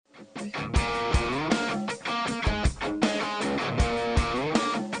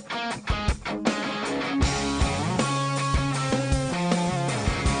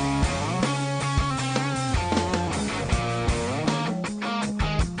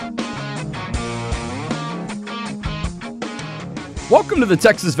Welcome to the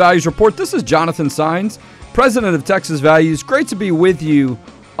Texas Values Report. This is Jonathan Saenz, president of Texas Values. Great to be with you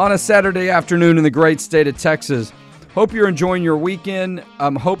on a Saturday afternoon in the great state of Texas. Hope you're enjoying your weekend.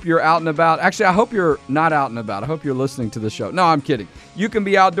 Hope you're out and about. Actually, I hope you're not out and about. I hope you're listening to the show. No, I'm kidding. You can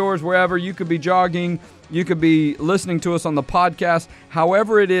be outdoors wherever. You could be jogging. You could be listening to us on the podcast.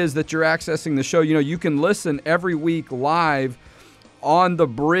 However it is that you're accessing the show, you can listen every week live on the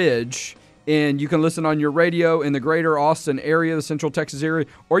bridge. And you can listen on your radio in the greater Austin area, the Central Texas area,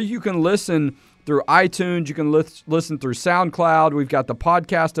 or you can listen through iTunes. You can listen through SoundCloud. We've got the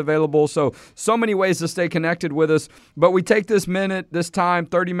podcast available. So many ways to stay connected with us. But we take this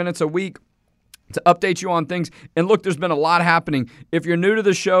 30 minutes a week to update you on things. And look, there's been a lot happening. If you're new to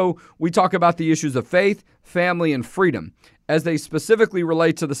the show, we talk about the issues of faith, family, and freedom as they specifically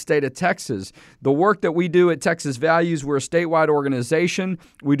relate to the state of Texas. The work that we do at Texas Values, we're a statewide organization.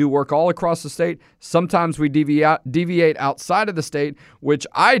 We do work all across the state. Sometimes we deviate outside of the state, which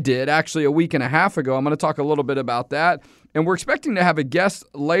I did actually a week and a half ago. I'm going to talk a little bit about that. And we're expecting to have a guest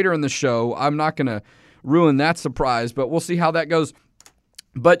later in the show. I'm not going to ruin that surprise, but we'll see how that goes.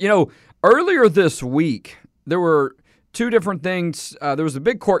 But, earlier this week, there were two different things. There was a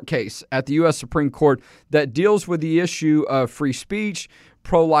big court case at the U.S. Supreme Court that deals with the issue of free speech,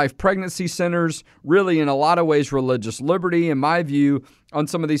 pro-life pregnancy centers, really in a lot of ways religious liberty, in my view, on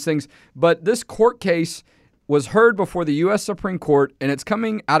some of these things. But this court case was heard before the U.S. Supreme Court, and it's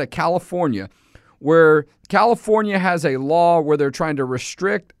coming out of California, where California has a law where they're trying to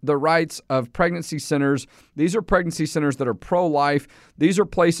restrict the rights of pregnancy centers. These are pregnancy centers that are pro-life. These are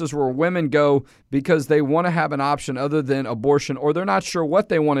places where women go because they want to have an option other than abortion, or they're not sure what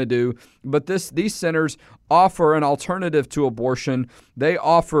they want to do. But these centers offer an alternative to abortion. They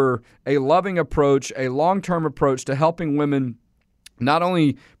offer a loving approach, a long-term approach to helping women not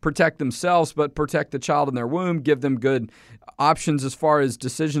only protect themselves, but protect the child in their womb, give them good options as far as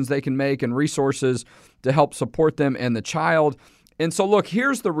decisions they can make and resources to help support them and the child. And so, look,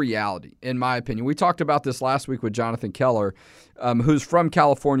 here's the reality, in my opinion. We talked about this last week with Jonathan Keller, who's from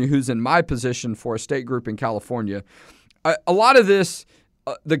California, who's in my position for a state group in California. A lot of this,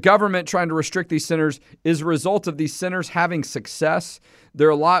 the government trying to restrict these centers, is a result of these centers having success.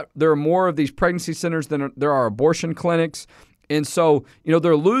 There are more of these pregnancy centers than there are abortion clinics. And so,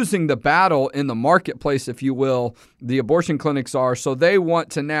 they're losing the battle in the marketplace, if you will, the abortion clinics are. So they want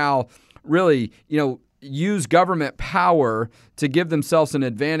to now really, use government power to give themselves an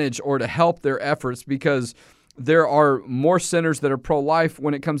advantage or to help their efforts, because there are more centers that are pro-life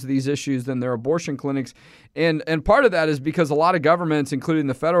when it comes to these issues than there are abortion clinics. And part of that is because a lot of governments, including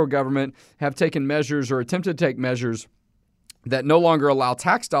the federal government, have taken measures or attempted to take measures that no longer allow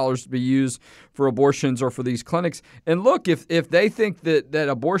tax dollars to be used for abortions or for these clinics. And look, if they think that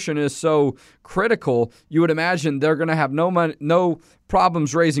abortion is so critical, you would imagine they're going to have no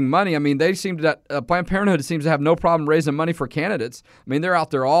problems raising money. I mean, Planned Parenthood seems to have no problem raising money for candidates. I mean, they're out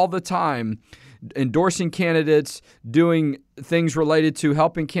there all the time endorsing candidates, doing things related to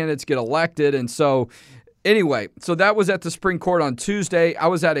helping candidates get elected. And so anyway, so that was at the Supreme Court on Tuesday. I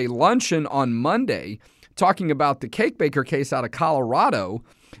was at a luncheon on Monday talking about the cake baker case out of Colorado.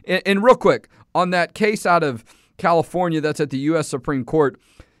 And real quick, on that case out of California that's at the U.S. Supreme Court,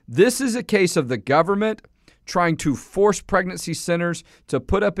 this is a case of the government trying to force pregnancy centers to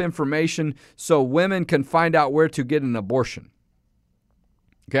put up information so women can find out where to get an abortion.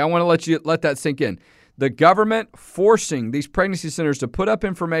 Okay, I want to let that sink in. The government forcing these pregnancy centers to put up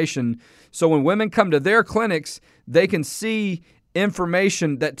information so when women come to their clinics, they can see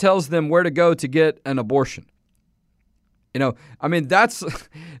information that tells them where to go to get an abortion.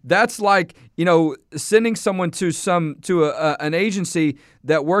 That's like, sending someone to an agency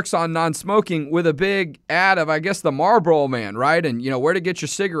that works on non-smoking with a big ad of, I guess, the Marlboro Man, right? And, where to get your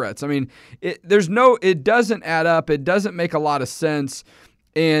cigarettes. I mean, it doesn't add up. It doesn't make a lot of sense.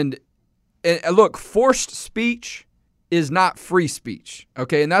 And look, forced speech is not free speech,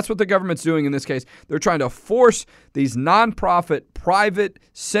 okay? And that's what the government's doing in this case. They're trying to force these nonprofit private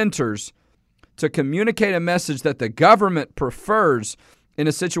centers to communicate a message that the government prefers in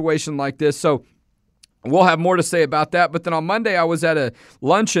a situation like this. So we'll have more to say about that. But then on Monday, I was at a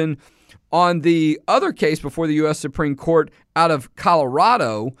luncheon on the other case before the U.S. Supreme Court out of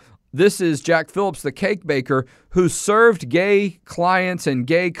Colorado. This is Jack Phillips, the cake baker, who served gay clients and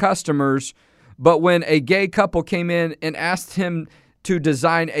gay customers. But when a gay couple came in and asked him to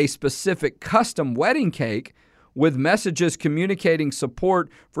design a specific custom wedding cake with messages communicating support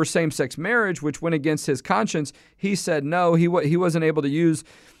for same-sex marriage, which went against his conscience. He said no, he wasn't able to use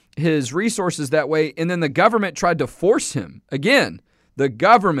his resources that way. And then the government tried to force him. Again, the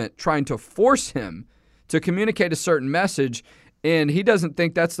government trying to force him to communicate a certain message, and he doesn't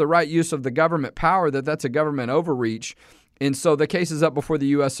think that's the right use of the government power, that's a government overreach. And so the case is up before the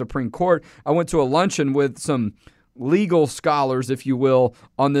U.S. Supreme Court. I went to a luncheon with some legal scholars, if you will,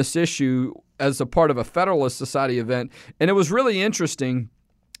 on this issue as a part of a Federalist Society event, and it was really interesting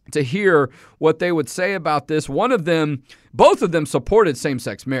to hear what they would say about this. Both of them supported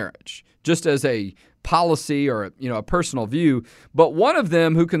same-sex marriage, just as a policy or a personal view. But one of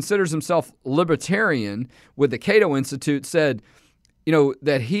them, who considers himself libertarian with the Cato Institute, said,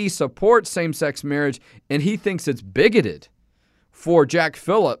 that he supports same-sex marriage and he thinks it's bigoted for Jack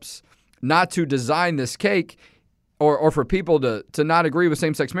Phillips not to design this cake or for people to not agree with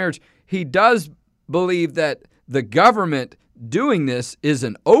same-sex marriage. He does believe that the government doing this is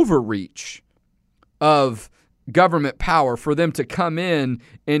an overreach of government power for them to come in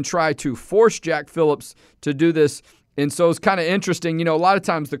and try to force Jack Phillips to do this. And so it's kind of interesting. A lot of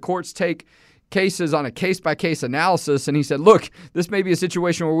times the courts take cases on a case-by-case analysis, and he said, look, this may be a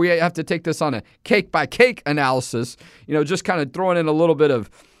situation where we have to take this on a cake-by-cake analysis, just kind of throwing in a little bit of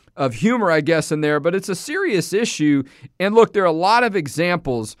humor, I guess, in there. But it's a serious issue. And look, there are a lot of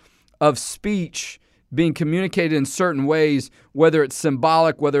examples of speech being communicated in certain ways, whether it's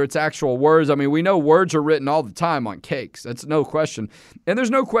symbolic, whether it's actual words. I mean, we know words are written all the time on cakes. That's no question. And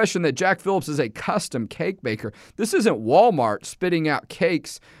there's no question that Jack Phillips is a custom cake baker. This isn't Walmart spitting out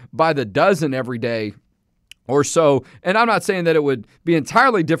cakes by the dozen every day or so. And I'm not saying that it would be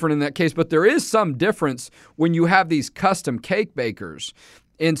entirely different in that case, but there is some difference when you have these custom cake bakers.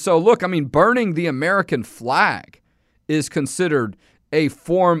 And so, look, burning the American flag is considered a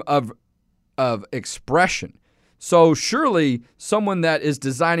form of expression. So surely someone that is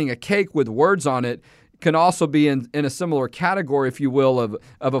designing a cake with words on it can also be in a similar category, if you will, of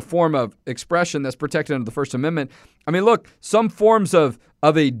a form of expression that's protected under the First Amendment. Look, some forms of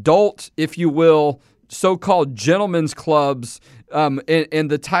adult, if you will, so-called gentlemen's clubs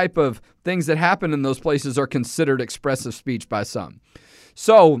and the type of things that happen in those places are considered expressive speech by some.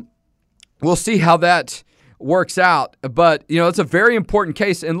 So we'll see how that works out. But, it's a very important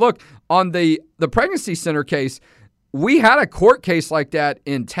case. And look, on the pregnancy center case, we had a court case like that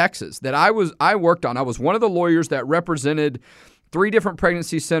in Texas that I worked on. I was one of the lawyers that represented 3 different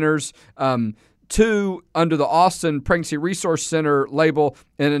pregnancy centers, 2 under the Austin Pregnancy Resource Center label,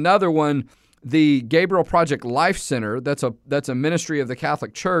 and another one, the Gabriel Project Life Center. That's a ministry of the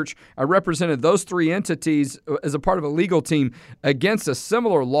Catholic Church. I represented those 3 entities as a part of a legal team against a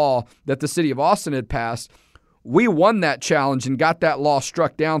similar law that the city of Austin had passed. We won that challenge and got that law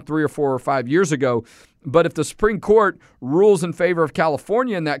struck down 3 or 4 or 5 years ago. But if the Supreme Court rules in favor of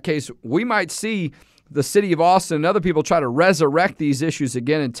California in that case, we might see the city of Austin and other people try to resurrect these issues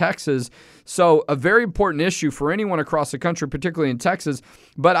again in Texas. So a very important issue for anyone across the country, particularly in Texas.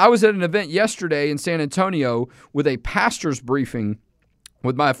 But I was at an event yesterday in San Antonio with a pastor's briefing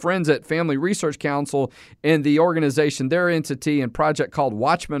with my friends at Family Research Council and the organization, their entity and project called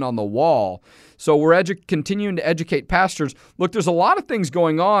Watchmen on the Wall. So we're continuing to educate pastors. Look, there's a lot of things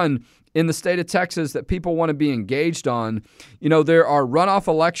going on in the state of Texas that people want to be engaged on. There are runoff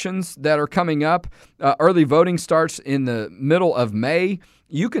elections that are coming up. Early voting starts in the middle of May.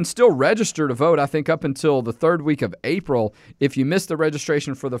 You can still register to vote, I think, up until the 3rd week of April. If you missed the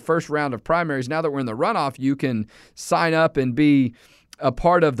registration for the first round of primaries, now that we're in the runoff, you can sign up and be a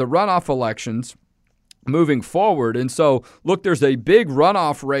part of the runoff elections moving forward. And so, look, there's a big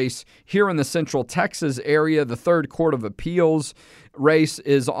runoff race here in the Central Texas area. The 3rd Court of Appeals race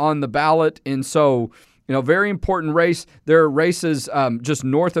is on the ballot. And so, very important race. There are races just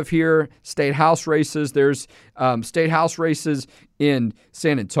north of here, state house races. There's state house races in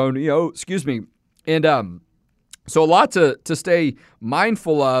San Antonio, And so a lot to stay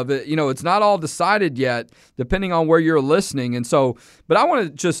mindful of. It's not all decided yet, depending on where you're listening. And so, but I want to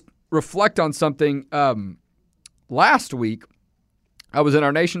just reflect on something. Last week, I was in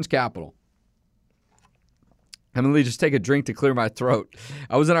our nation's capital. I'm going to just take a drink to clear my throat.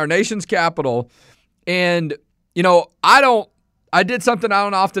 I was in our nation's capital, and, I did something I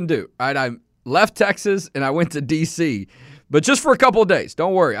don't often do, right? I left Texas and I went to D.C., but just for a couple of days.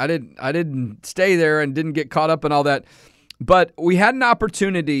 Don't worry. I didn't stay there and didn't get caught up in all that. But we had an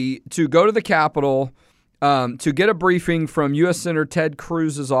opportunity to go to the Capitol to get a briefing from U.S. Senator Ted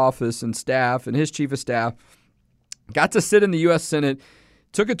Cruz's office and staff and his chief of staff. Got to sit in the U.S. Senate,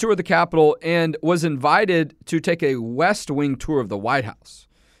 took a tour of the Capitol, and was invited to take a West Wing tour of the White House.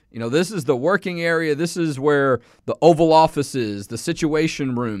 This is the working area. This is where the Oval Office is, the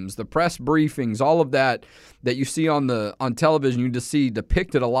Situation Rooms, the press briefings, all of that you see on television. You just see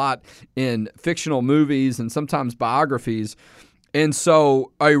depicted a lot in fictional movies and sometimes biographies. And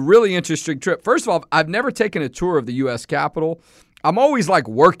so a really interesting trip. First of all, I've never taken a tour of the U.S. Capitol. I'm always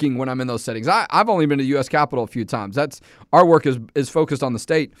working when I'm in those settings. I've only been to the U.S. Capitol a few times. Our work is focused on the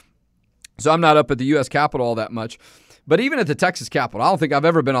state. So I'm not up at the U.S. Capitol all that much. But even at the Texas Capitol, I don't think I've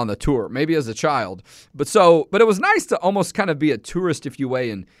ever been on the tour, maybe as a child. But it was nice to almost kind of be a tourist, if you will,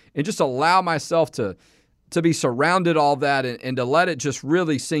 and just allow myself to be surrounded all that and to let it just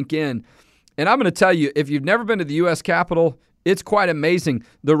really sink in. And I'm going to tell you, if you've never been to the U.S. Capitol, it's quite amazing.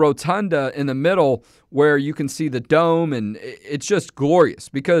 The rotunda in the middle where you can see the dome, and it's just glorious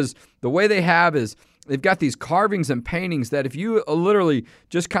because the way they have is they've got these carvings and paintings that if you literally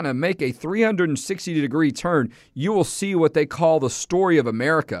just kind of make a 360-degree turn, you will see what they call the story of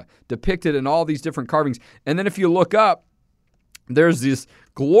America depicted in all these different carvings. And then if you look up, there's this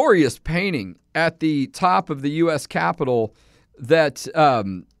glorious painting at the top of the U.S. Capitol that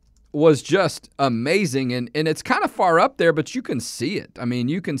was just amazing. And it's kind of far up there, but you can see it. I mean,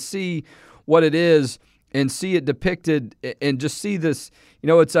 you can see what it is and see it depicted and just see this.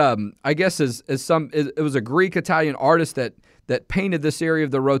 It's I guess it was a Greek Italian artist that painted this area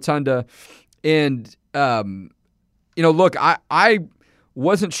of the rotunda, and look, I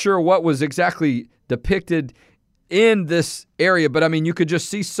wasn't sure what was exactly depicted in this area, but I mean you could just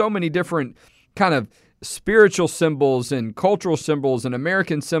see so many different kind of spiritual symbols and cultural symbols and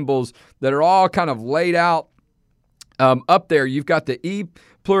American symbols that are all kind of laid out up there. You've got the E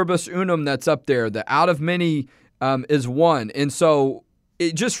pluribus unum that's up there. The out of many is one. And so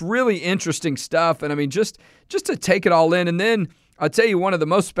it just really interesting stuff. And I mean, just to take it all in. And then I'll tell you, one of the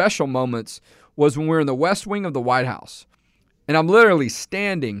most special moments was when we were in the West Wing of the White House. And I'm literally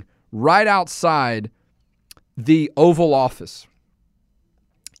standing right outside the Oval Office.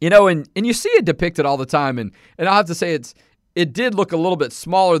 And you see it depicted all the time. And I'll have to say it did look a little bit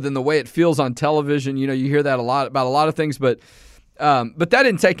smaller than the way it feels on television. You hear that a lot about a lot of things, but that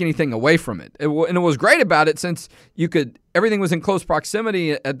didn't take anything away from it. And it was great about it since everything was in close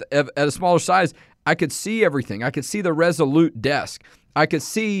proximity at a smaller size. I could see everything. I could see the Resolute desk. I could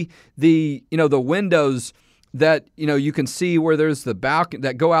see the windows that, you can see where there's the balcony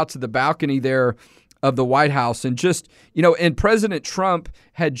that go out to the balcony there of the White House. And just, and President Trump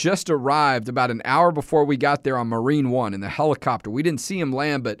had just arrived about an hour before we got there on Marine One in the helicopter. We didn't see him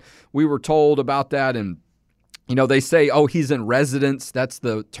land, but we were told about that. And, they say, oh, he's in residence. That's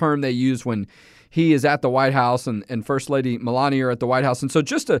the term they use when he is at the White House and First Lady Melania are at the White House. And so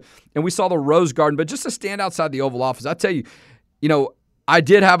and we saw the Rose Garden, but just to stand outside the Oval Office, I tell you, I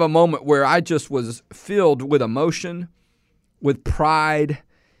did have a moment where I just was filled with emotion, with pride,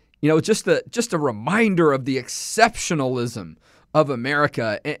 just a reminder of the exceptionalism of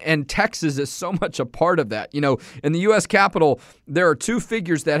America, and Texas is so much a part of that. In the U.S. Capitol, there are two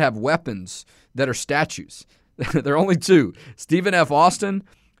figures that have weapons that are statues. There are only two. Stephen F. Austin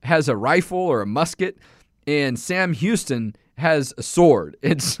has a rifle or a musket, and Sam Houston has a sword.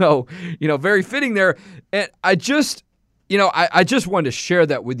 And so, very fitting there. And I just wanted to share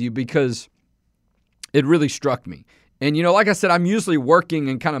that with you because it really struck me. And, like I said, I'm usually working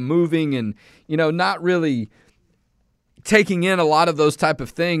and kind of moving and, not really taking in a lot of those type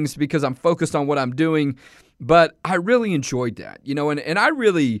of things because I'm focused on what I'm doing. But I really enjoyed that, and I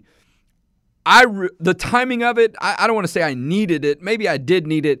really, the timing of it, I don't want to say I needed it. Maybe I did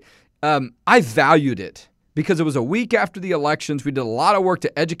need it. I valued it because it was a week after the elections. We did a lot of work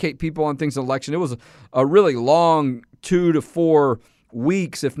to educate people on things in election. It was a really long 2 to 4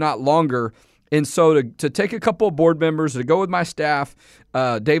 weeks, if not longer. And so to take a couple of board members, to go with my staff,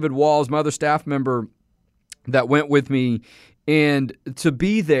 David Walls, my other staff member that went with me, and to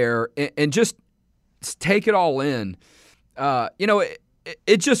be there and just take it all in,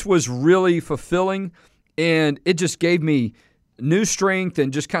 it just was really fulfilling, and it just gave me new strength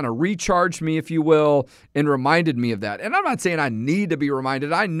and just kind of recharged me, if you will, and reminded me of that. And I'm not saying I need to be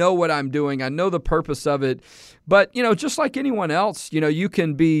reminded. I know what I'm doing. I know the purpose of it. But, just like anyone else, you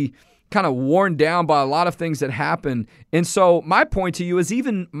can be kind of worn down by a lot of things that happen. And so my point to you is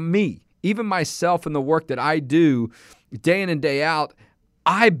even me, even myself in the work that I do day in and day out,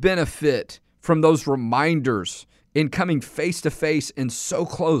 I benefit from those reminders in coming face to face and so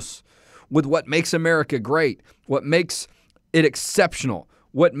close with what makes America great, what makes it exceptional,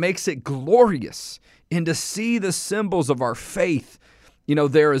 what makes it glorious, and to see the symbols of our faith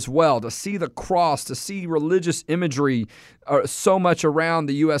there as well, to see the cross, to see religious imagery so much around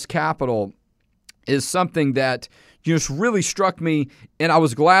the U.S. Capitol is something that just really struck me, and I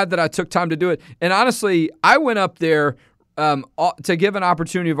was glad that I took time to do it. And honestly, I went up there to give an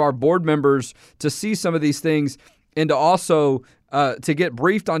opportunity of our board members to see some of these things and to also to get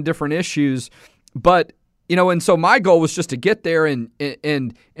briefed on different issues. But and so my goal was just to get there and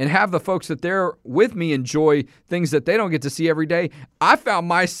have the folks that they're with me enjoy things that they don't get to see every day. I found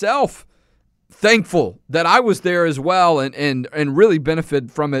myself thankful that I was there as well and really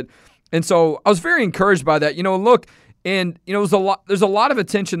benefited from it. And so I was very encouraged by that. Look, and it was there's a lot of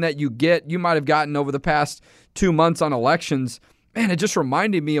attention that you might have gotten over the past 2 months on elections. Man, it just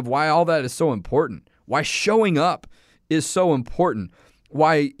reminded me of why all that is so important. Why showing up is so important.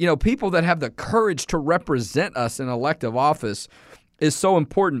 Why, people that have the courage to represent us in elective office is so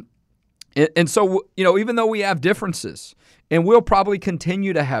important. And so, even though we have differences, and we'll probably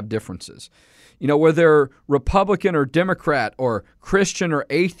continue to have differences, whether Republican or Democrat or Christian or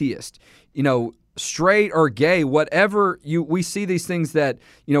atheist, straight or gay, whatever we see these things that,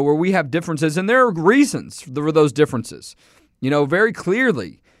 where we have differences, and there are reasons for those differences, very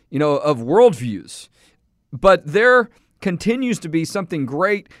clearly, of worldviews. But there continues to be something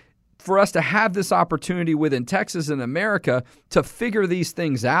great for us to have this opportunity within Texas and America to figure these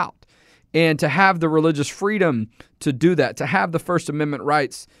things out and to have the religious freedom to do that, to have the First Amendment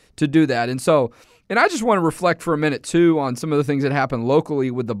rights to do that. And I just want to reflect for a minute, too, on some of the things that happened locally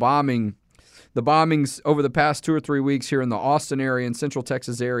with the bombings over the past 2 or 3 weeks here in the Austin area and Central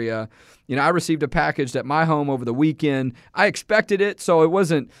Texas area. I received a package at my home over the weekend. I expected it, so it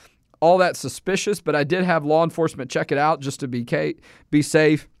wasn't all that suspicious, but I did have law enforcement check it out just to be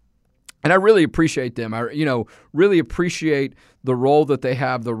safe. And I really appreciate them. I really appreciate the role that they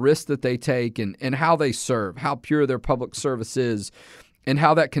have, the risk that they take, and how they serve, how pure their public service is, and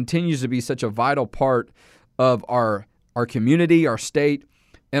how that continues to be such a vital part of our community, our state,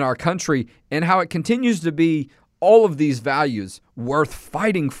 and our country, and how it continues to be all of these values worth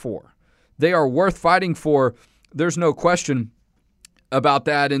fighting for. They are worth fighting for. There's no question about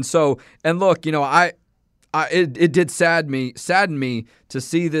that. And look, it did sadden me to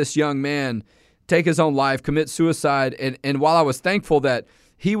see this young man take his own life, commit suicide. And while I was thankful that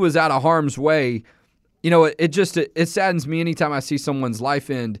he was out of harm's way, it saddens me anytime I see someone's life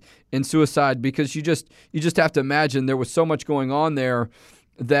end in suicide, because you just have to imagine there was so much going on there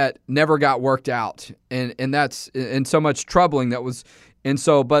that never got worked out. And that's so much troubling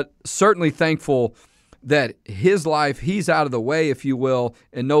but certainly thankful that his life, he's out of the way, if you will,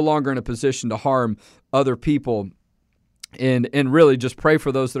 and no longer in a position to harm other people, and really just pray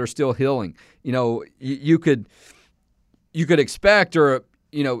for those that are still healing. You could expect or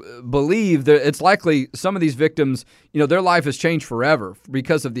believe that it's likely some of these victims, their life has changed forever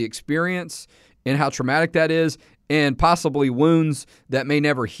because of the experience and how traumatic that is, and possibly wounds that may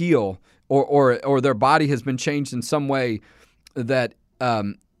never heal, or their body has been changed in some way that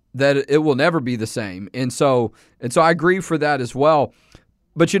it will never be the same. And so I agree for that as well.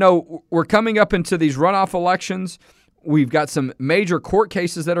 But, we're coming up into these runoff elections. We've got some major court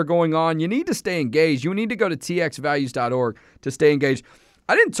cases that are going on. You need to stay engaged. You need to go to txvalues.org to stay engaged.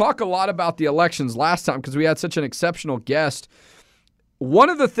 I didn't talk a lot about the elections last time because we had such an exceptional guest. One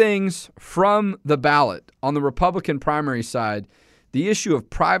of the things from the ballot on the Republican primary side, the issue of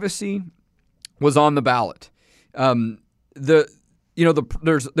privacy was on the ballot. There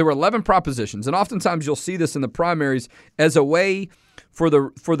were 11 propositions, and oftentimes you'll see this in the primaries as a way for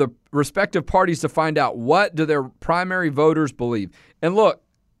the respective parties to find out what do their primary voters believe. And look,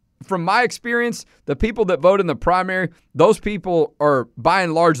 from my experience, the people that vote in the primary, those people are by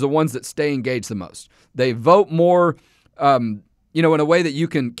and large the ones that stay engaged the most. They vote more, in a way that you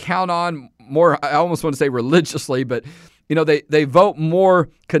can count on more. I almost want to say religiously, but they vote more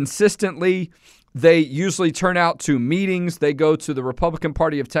consistently. They usually turn out to meetings. They go to the Republican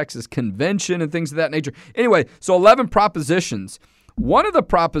Party of Texas convention and things of that nature. Anyway, so 11 propositions. One of the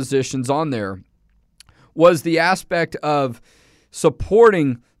propositions on there was the aspect of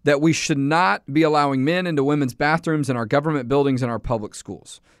supporting that we should not be allowing men into women's bathrooms in our government buildings and our public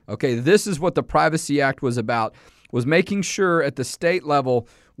schools. Okay, this is what the Privacy Act was about, was making sure at the state level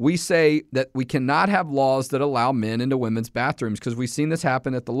we say that we cannot have laws that allow men into women's bathrooms, because we've seen this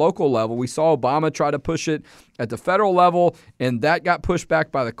happen at the local level. We saw Obama try to push it at the federal level, and that got pushed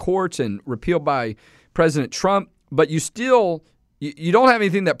back by the courts and repealed by President Trump. But you don't have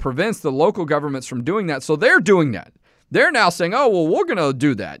anything that prevents the local governments from doing that. So they're doing that. They're now saying, oh, well, we're going to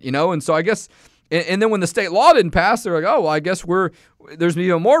do that, And so I guess And then when the state law didn't pass, they're like, oh, well, I guess there's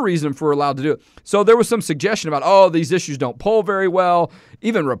even more reason for we're allowed to do it. So there was some suggestion about, oh, these issues don't poll very well.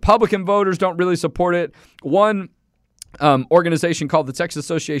 Even Republican voters don't really support it. One organization called the Texas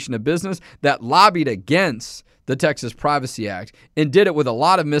Association of Business that lobbied against the Texas Privacy Act and did it with a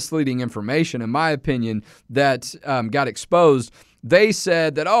lot of misleading information, in my opinion, that got exposed. They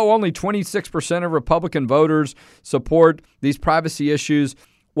said that, only 26% of Republican voters support these privacy issues.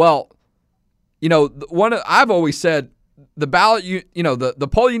 Well, I've always said the ballot, the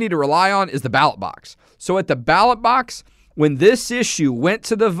poll you need to rely on is the ballot box. So at the ballot box, when this issue went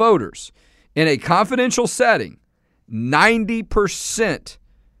to the voters in a confidential setting, 90%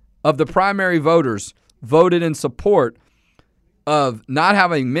 of the primary voters voted in support of not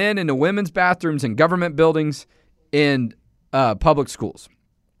having men in the women's bathrooms in government buildings in public schools.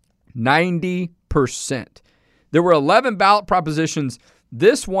 90%. There were 11 ballot propositions.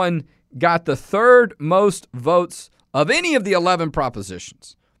 This one got the third most votes of any of the 11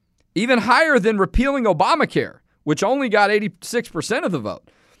 propositions, even higher than repealing Obamacare, which only got 86% of the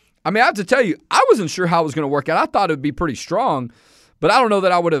vote. I mean, I have to tell you, I wasn't sure how it was going to work out. I thought it would be pretty strong, but I don't know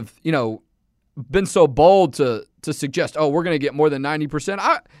that I would have, been so bold to suggest, we're going to get more than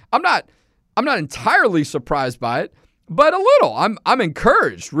 90%. I'm not entirely surprised by it, but a little. I'm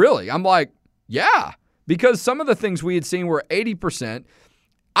encouraged, really. I'm like, yeah, because some of the things we had seen were 80%.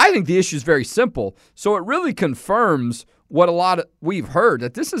 I think the issue is very simple. So it really confirms what we've heard,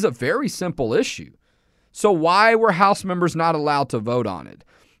 that this is a very simple issue. So why were House members not allowed to vote on it?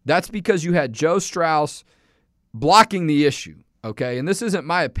 That's because you had Joe Straus blocking the issue, okay? And this isn't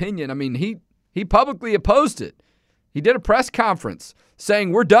my opinion. I mean, he publicly opposed it. He did a press conference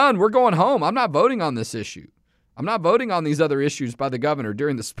saying, we're done, we're going home. I'm not voting on this issue. I'm not voting on these other issues by the governor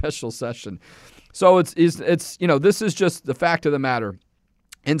during the special session. So it's this is just the fact of the matter.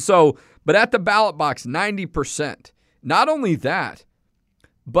 And so, but at the ballot box, 90%. Not only that,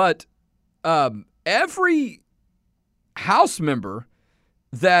 but every House member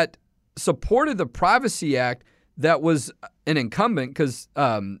that supported the Privacy Act that was an incumbent, because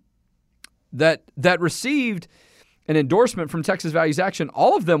that received an endorsement from Texas Values Action,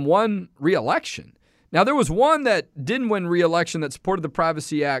 all of them won re-election. Now, there was one that didn't win re-election that supported the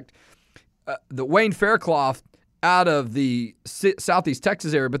Privacy Act, the Wayne Faircloth, out of the Southeast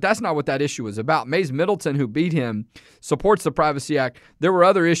Texas area, but that's not what that issue was about. Mays Middleton, who beat him, supports the Privacy Act. There were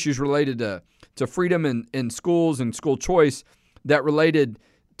other issues related to freedom in schools and school choice that related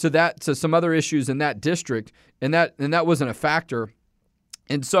to some other issues in that district, and that wasn't a factor.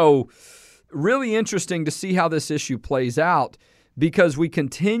 And so really interesting to see how this issue plays out, because we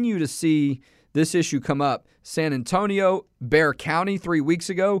continue to see this issue come up. San Antonio, Bexar County 3 weeks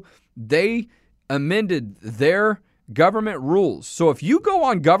ago, they amended their government rules. So if you go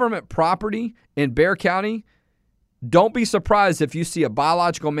on government property in Bexar County, don't be surprised if you see a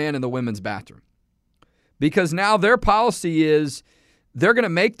biological man in the women's bathroom. Because now their policy is they're going to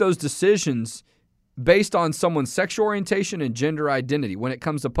make those decisions based on someone's sexual orientation and gender identity when it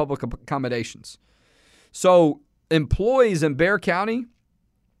comes to public accommodations. So employees in Bexar County,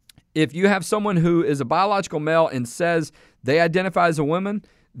 if you have someone who is a biological male and says they identify as a woman,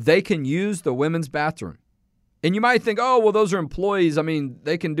 they can use the women's bathroom. And you might think, those are employees. I mean,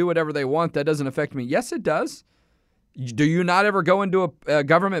 they can do whatever they want. That doesn't affect me. Yes, it does. Do you not ever go into a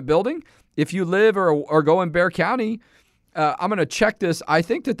government building? If you live or go in Bexar County, I'm going to check this. I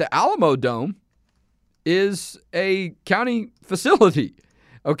think that the Alamo Dome is a county facility.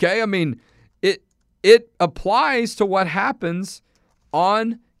 Okay? I mean, it applies to what happens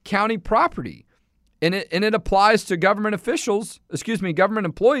on county property. And it applies to government employees.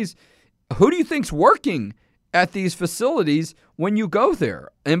 Who do you think's working at these facilities when you go there?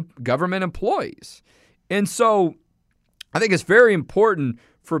 Government employees. And so I think it's very important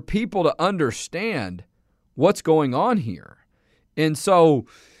for people to understand what's going on here. And so,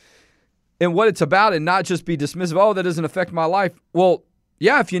 and what it's about, and not just be dismissive, that doesn't affect my life. Well,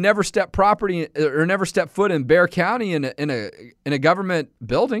 yeah, if you never step property or never step foot in Bexar County in a government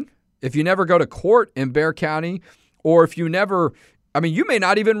building, if you never go to court in Bexar County, or if you never, you may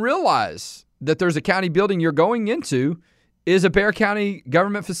not even realize that there's a county building you're going into is a Bexar County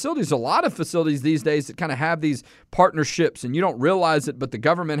government facility. There's a lot of facilities these days that kind of have these partnerships, and you don't realize it, but the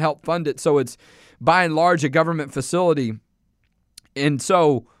government helped fund it. So it's by and large a government facility. And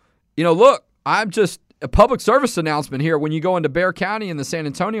so, look, I'm just a public service announcement here when you go into Bexar County in the San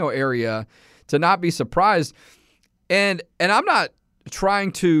Antonio area to not be surprised. And I'm not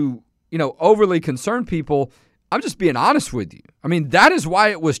trying to, overly concern people. I'm just being honest with you. I mean, that is why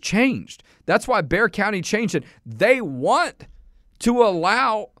it was changed. That's why Bexar County changed it. They want to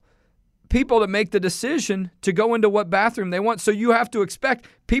allow people to make the decision to go into what bathroom they want. So you have to expect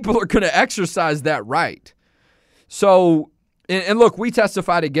people are going to exercise that right. So, and look, we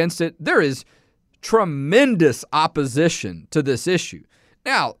testified against it. There is tremendous opposition to this issue.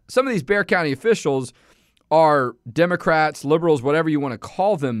 Now, some of these Bexar County officials are Democrats, liberals, whatever you want to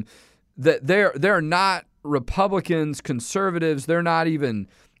call them, that they're not Republicans, conservatives. They're not even,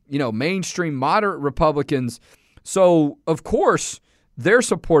 mainstream moderate Republicans. So, of course, they're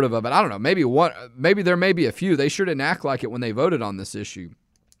supportive of it. I don't know. Maybe there may be a few. They sure didn't act like it when they voted on this issue.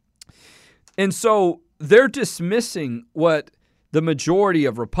 And so they're dismissing what the majority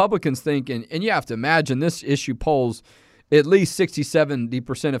of Republicans think. And you have to imagine this issue polls at least 60,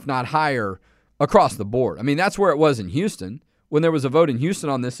 70%, if not higher, across the board. I mean, that's where it was in Houston. When there was a vote in Houston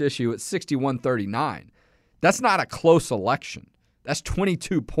on this issue, it's 61-39. That's not a close election. That's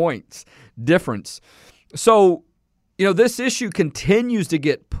 22 points difference. So, this issue continues to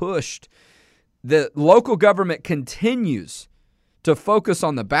get pushed. The local government continues to focus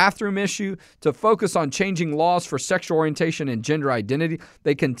on the bathroom issue, to focus on changing laws for sexual orientation and gender identity.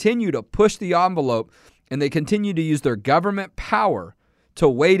 They continue to push the envelope, and they continue to use their government power to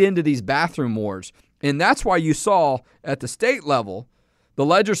wade into these bathroom wars. And that's why you saw at the state level, the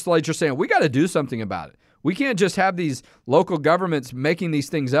legislature saying, we got to do something about it. We can't just have these local governments making these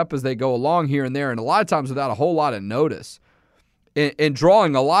things up as they go along here and there, and a lot of times without a whole lot of notice, and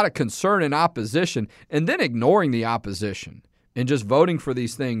drawing a lot of concern and opposition, and then ignoring the opposition and just voting for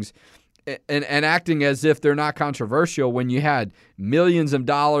these things and acting as if they're not controversial when you had millions of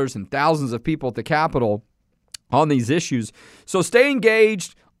dollars and thousands of people at the Capitol on these issues. So stay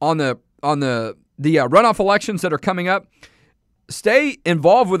engaged on the runoff elections that are coming up. Stay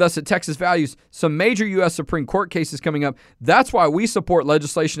involved with us at Texas Values. Some major U.S. Supreme Court cases coming up. That's why we support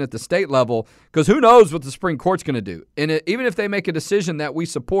legislation at the state level, because who knows what the Supreme Court's going to do. And even if they make a decision that we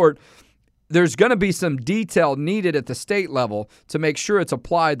support, there's going to be some detail needed at the state level to make sure it's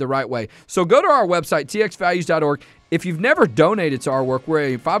applied the right way. So go to our website, txvalues.org. If you've never donated to our work,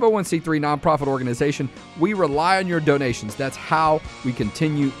 we're a 501c3 nonprofit organization. We rely on your donations. That's how we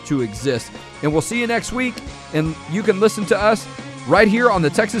continue to exist. And we'll see you next week. And you can listen to us right here on the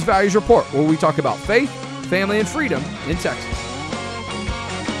Texas Values Report, where we talk about faith, family, and freedom in Texas.